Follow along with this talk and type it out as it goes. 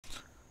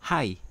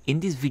Hi,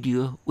 in this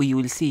video we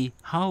will see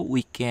how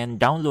we can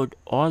download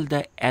all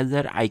the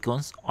Azure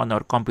icons on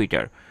our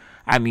computer.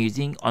 I'm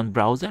using on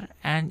browser,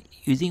 and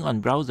using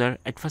on browser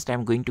at first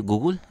I'm going to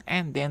Google,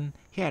 and then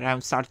here I'm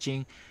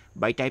searching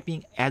by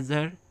typing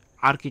Azure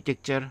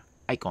architecture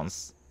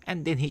icons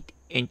and then hit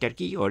enter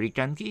key or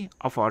return key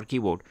of our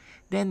keyboard.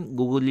 Then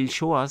Google will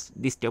show us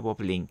this type of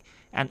link,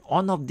 and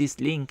on of this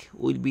link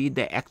will be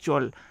the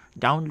actual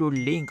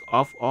download link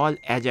of all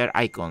Azure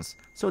icons.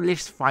 So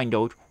let's find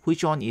out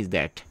which one is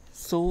that.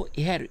 So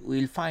here we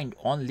will find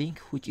one link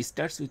which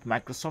starts with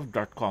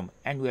microsoft.com,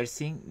 and we are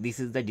seeing this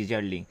is the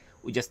desired link.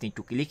 We just need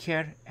to click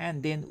here,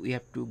 and then we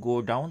have to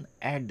go down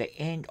at the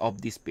end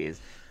of this page.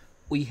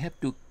 We have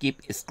to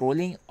keep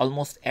scrolling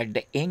almost at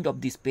the end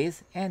of this page,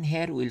 and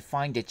here we will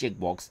find a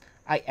checkbox.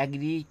 I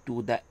agree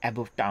to the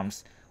above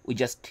terms. We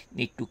just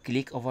need to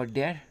click over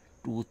there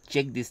to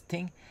check this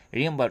thing.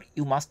 Remember,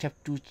 you must have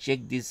to check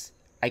this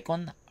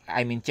icon,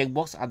 I mean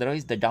checkbox,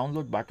 otherwise the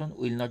download button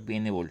will not be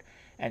enabled.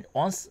 And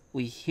once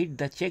we hit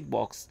the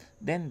checkbox,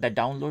 then the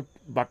download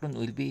button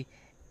will be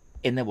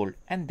enabled,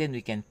 and then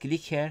we can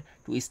click here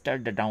to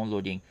start the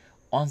downloading.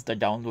 Once the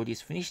download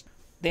is finished,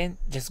 then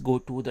just go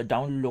to the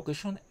download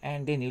location,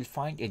 and then you'll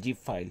find a zip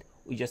file.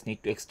 We just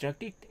need to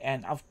extract it,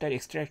 and after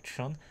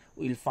extraction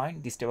we'll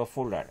find this type of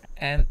folder,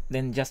 and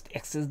then just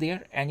access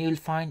there, and you'll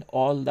find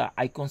all the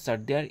icons are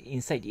there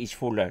inside each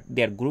folder.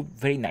 They are grouped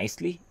very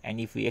nicely, and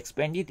if we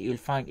expand it, you'll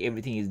find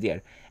everything is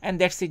there. And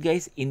that's it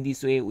guys. In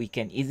this way we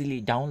can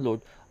easily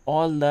download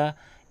all the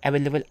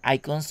available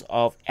icons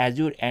of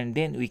Azure, and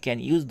then we can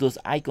use those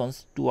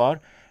icons to our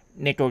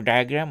network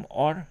diagram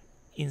or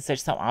insert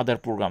some other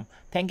program.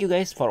 Thank you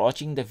guys for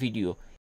watching the video.